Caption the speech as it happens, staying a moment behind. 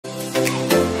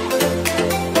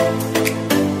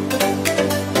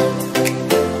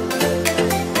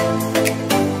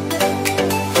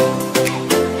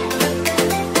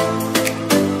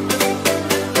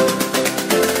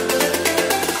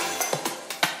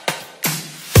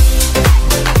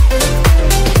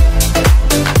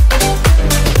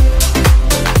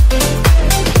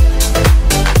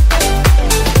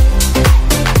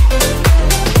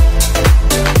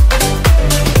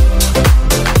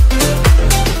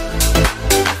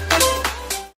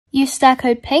star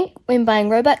code PINK when buying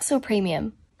Robux or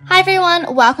Premium. Hi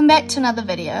everyone, welcome back to another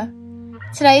video.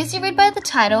 Today, as you read by the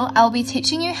title, I will be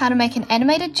teaching you how to make an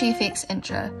animated GFX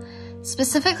intro,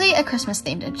 specifically a Christmas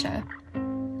themed intro.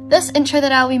 This intro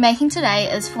that I will be making today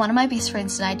is for one of my best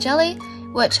friends,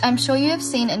 Mxddsie, which I'm sure you have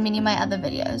seen in many of my other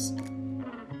videos.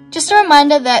 Just a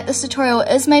reminder that this tutorial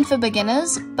is made for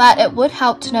beginners, but it would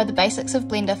help to know the basics of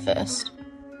Blender first.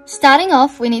 Starting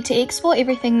off, we need to export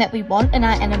everything that we want in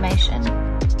our animation.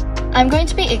 I'm going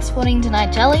to be exporting to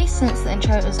Mxddsie since the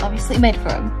intro is obviously made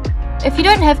for him. If you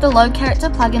don't have the load character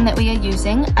plugin that we are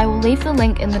using, I will leave the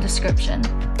link in the description.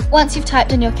 Once you've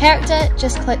typed in your character,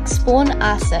 just click Spawn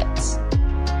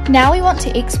R6. Now we want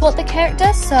to export the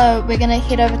character, so we're going to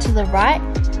head over to the right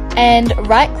and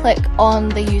right click on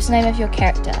the username of your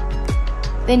character.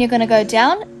 Then you're going to go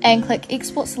down and click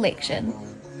Export Selection.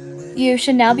 You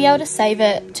should now be able to save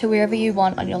it to wherever you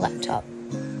want on your laptop.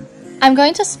 I'm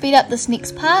going to speed up this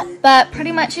next part, but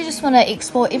pretty much you just want to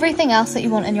export everything else that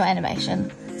you want in your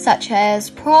animation, such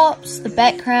as props, the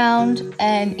background,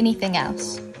 and anything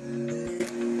else.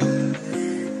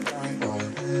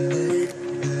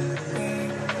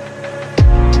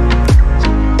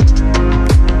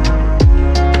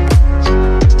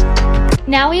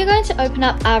 Now we are going to open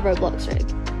up our ROBLOX rig.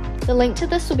 The link to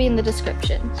this will be in the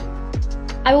description.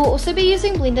 I will also be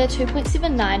using Blender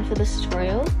 2.79 for this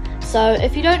tutorial, so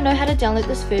if you don't know how to download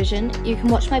this version, you can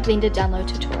watch my Blender download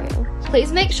tutorial.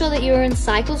 Please make sure that you are in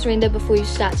Cycles Render before you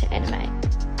start to animate.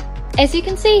 As you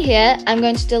can see here, I'm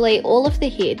going to delete all of the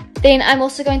head. Then I'm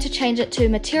also going to change it to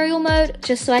Material Mode,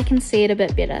 just so I can see it a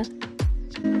bit better.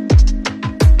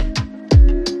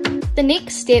 The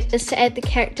next step is to add the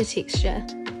character texture.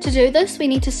 To do this, we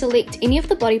need to select any of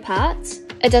the body parts.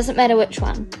 It doesn't matter which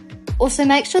one. Also,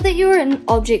 make sure that you are in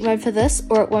object mode for this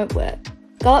or it won't work.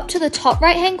 Go up to the top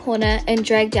right hand corner and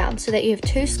drag down so that you have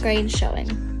two screens showing.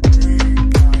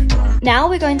 Now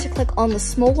we're going to click on the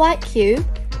small white cube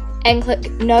and click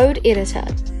Node Editor.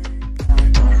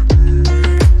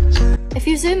 If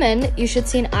you zoom in, you should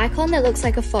see an icon that looks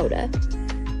like a folder.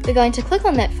 We're going to click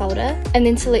on that folder and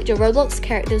then select your Roblox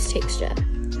character's texture.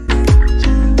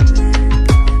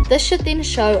 This should then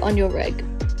show on your rig.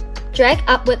 Drag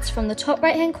upwards from the top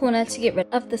right hand corner to get rid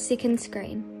of the second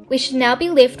screen. We should now be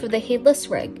left with a headless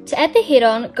rig. To add the head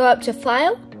on, go up to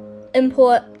File,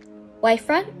 Import,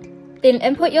 Wavefront, then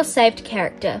import your saved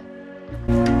character.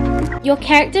 Your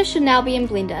character should now be in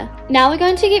Blender. Now we're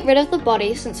going to get rid of the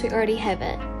body since we already have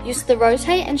it. Use the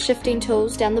rotate and shifting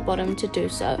tools down the bottom to do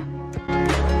so.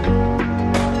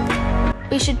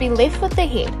 We should be left with the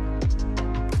head.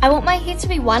 I want my head to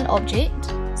be one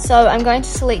object, so I'm going to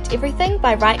select everything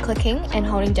by right-clicking and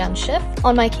holding down Shift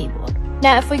on my keyboard.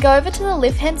 Now if we go over to the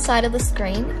left-hand side of the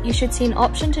screen, you should see an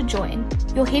option to join.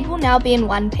 Your head will now be in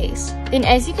one piece. Then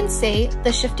as you can see,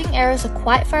 the shifting arrows are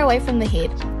quite far away from the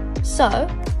head. So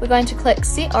we're going to click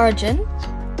Set Origin,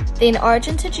 then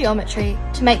Origin to Geometry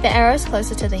to make the arrows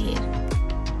closer to the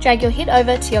head. Drag your head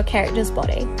over to your character's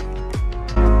body.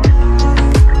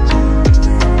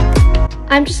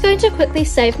 I'm just going to quickly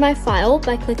save my file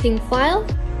by clicking File,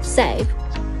 Save.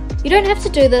 You don't have to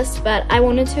do this, but I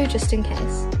wanted to just in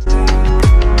case.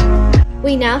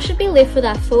 We now should be left with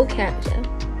our full character.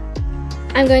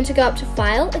 I'm going to go up to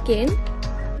File again,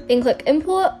 then click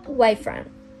Import Wavefront.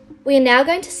 We are now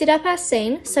going to set up our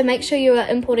scene, so make sure you are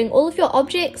importing all of your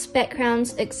objects,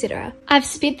 backgrounds, etc. I've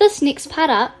sped this next part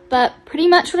up, but pretty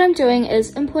much what I'm doing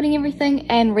is importing everything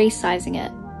and resizing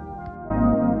it.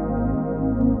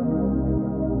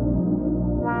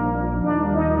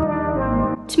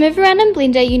 To move around in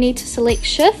Blender, you need to select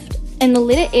Shift and the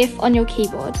letter F on your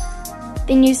keyboard.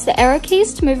 Then use the arrow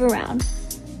keys to move around.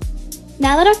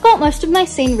 Now that I've got most of my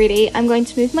scene ready, I'm going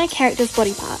to move my character's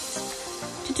body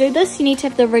parts. To do this, you need to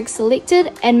have the rig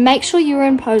selected and make sure you're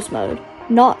in pose mode,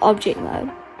 not object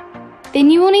mode. Then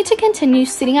you will need to continue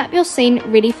setting up your scene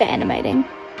ready for animating.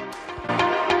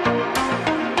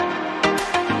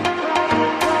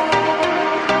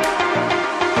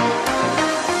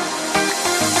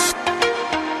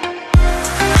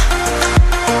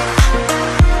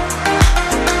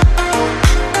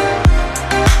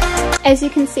 As you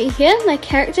can see here, my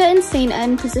character and scene are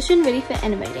in position ready for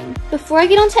animating. Before I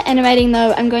get on to animating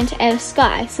though, I'm going to add a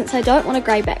sky since I don't want a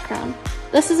grey background.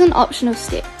 This is an optional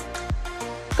step.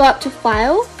 Go up to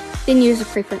File, then User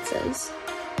Preferences.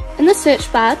 In the search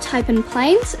bar, type in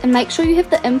Planes and make sure you have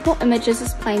the Import Images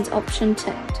as Planes option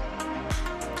ticked.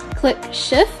 Click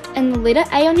Shift and the letter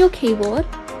A on your keyboard,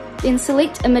 then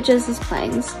select Images as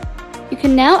Planes. You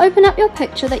can now open up your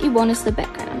picture that you want as the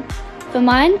background. For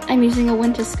mine, I'm using a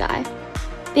winter sky.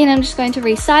 Then I'm just going to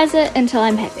resize it until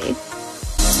I'm happy.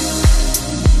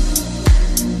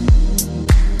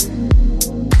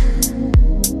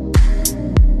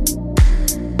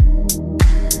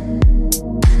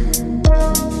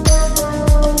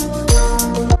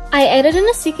 added in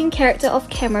a second character off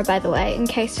camera, by the way, in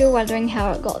case you're wondering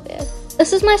how it got there.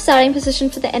 This is my starting position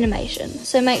for the animation,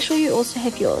 so make sure you also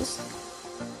have yours.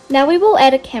 Now we will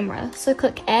add a camera, so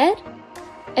click add,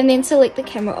 and then select the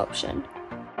camera option.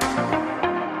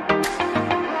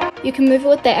 You can move it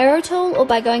with the arrow tool or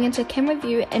by going into camera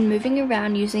view and moving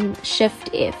around using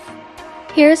Shift F.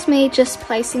 Here's me just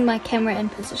placing my camera in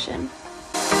position.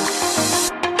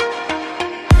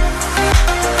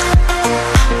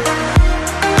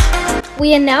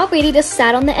 We are now ready to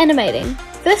start on the animating.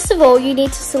 First of all, you need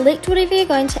to select whatever you're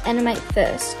going to animate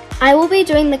first. I will be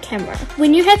doing the camera.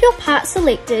 When you have your part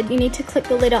selected, you need to click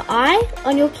the letter I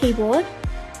on your keyboard,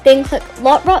 then click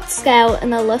ROBLOX scale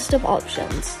in the list of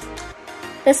options.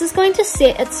 This is going to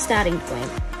set its starting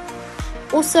point.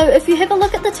 Also, if you have a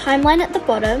look at the timeline at the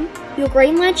bottom, your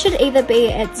green line should either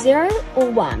be at 0 or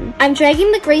 1. I'm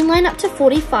dragging the green line up to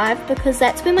 45 because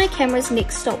that's where my camera's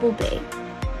next stop will be.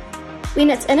 When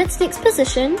it's in its next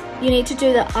position, you need to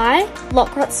do the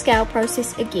ROBLOX scale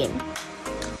process again.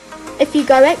 If you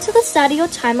go back to the start of your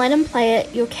timeline and play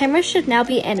it, your camera should now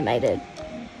be animated.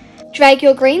 Drag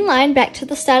your green line back to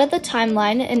the start of the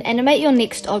timeline and animate your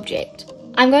next object.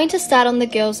 I'm going to start on the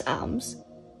girl's arms.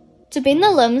 To bend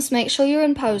the limbs, make sure you're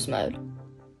in pose mode.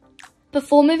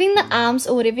 Before moving the arms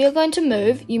or whatever you're going to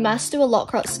move, you must do a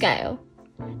ROBLOX scale.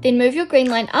 Then move your green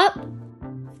line up,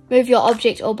 move your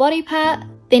object or body part,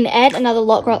 then add another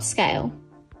ROBLOX scale.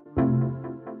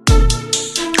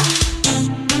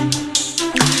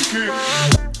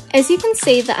 As you can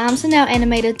see, the arms are now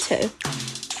animated too.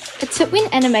 A tip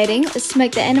when animating is to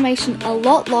make the animation a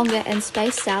lot longer and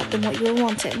spaced out than what you were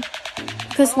wanting,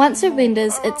 because once it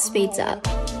renders, it speeds up.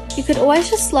 You could always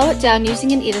just slow it down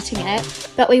using an editing app,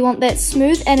 but we want that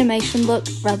smooth animation look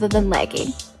rather than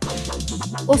laggy.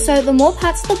 Also, the more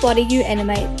parts of the body you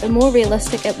animate, the more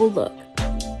realistic it will look.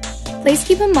 Please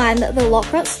keep in mind that the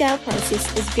ROBLOX scale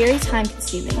process is very time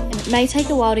consuming and it may take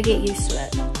a while to get used to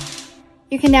it.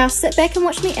 You can now sit back and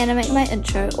watch me animate my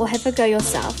intro or have a go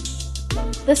yourself.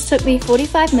 This took me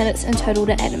 45 minutes in total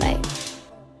to animate.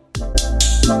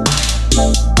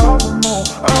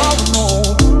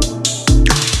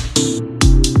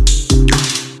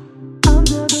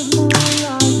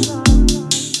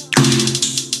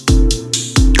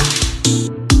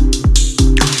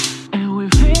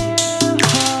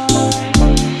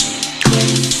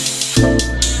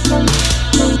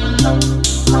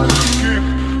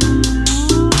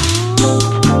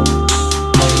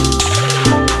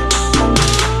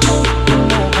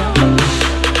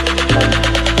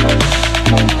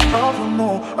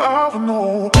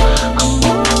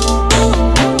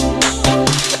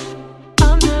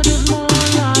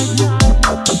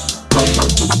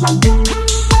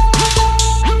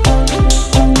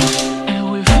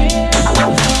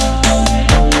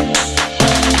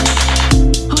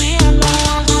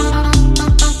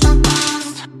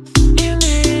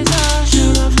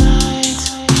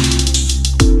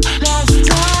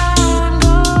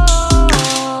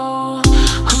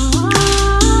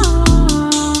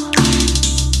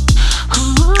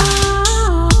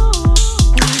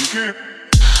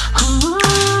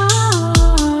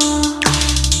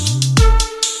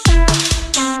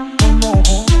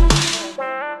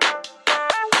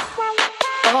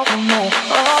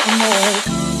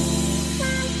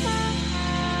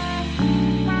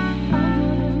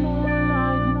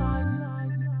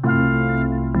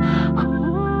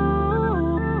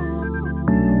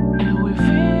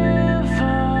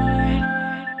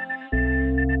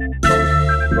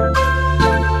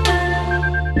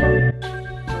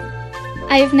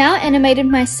 I have now animated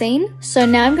my scene, so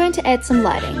now I'm going to add some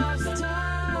lighting.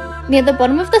 Near the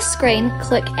bottom of the screen,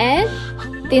 click Add,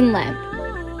 then Lamp.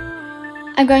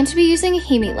 I'm going to be using a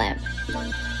Hemi lamp.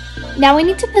 Now we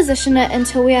need to position it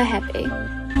until we are happy.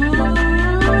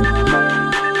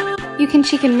 You can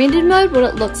check in rendered mode what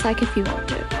it looks like if you want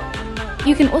to.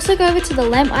 You can also go over to the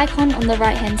lamp icon on the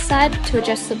right hand side to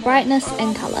adjust the brightness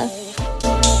and colour.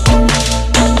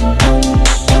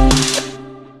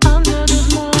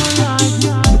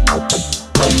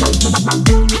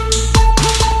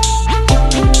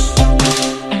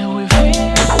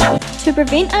 To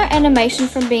prevent our animation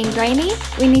from being grainy,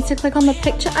 we need to click on the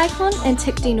picture icon and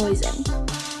tick denoising.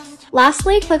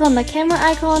 Lastly, click on the camera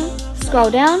icon, scroll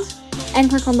down, and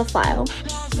click on the file.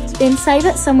 Then save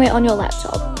it somewhere on your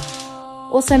laptop.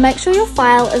 Also make sure your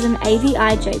file is an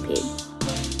AVI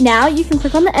JPEG. Now you can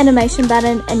click on the animation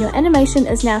button and your animation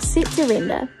is now set to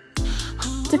render.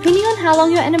 Depending on how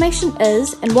long your animation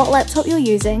is and what laptop you're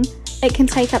using, it can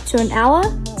take up to an hour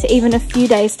to even a few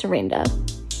days to render.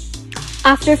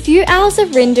 After a few hours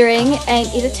of rendering and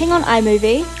editing on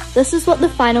iMovie, this is what the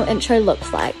final intro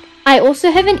looks like. I also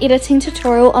have an editing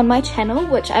tutorial on my channel,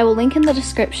 which I will link in the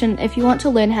description if you want to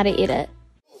learn how to edit.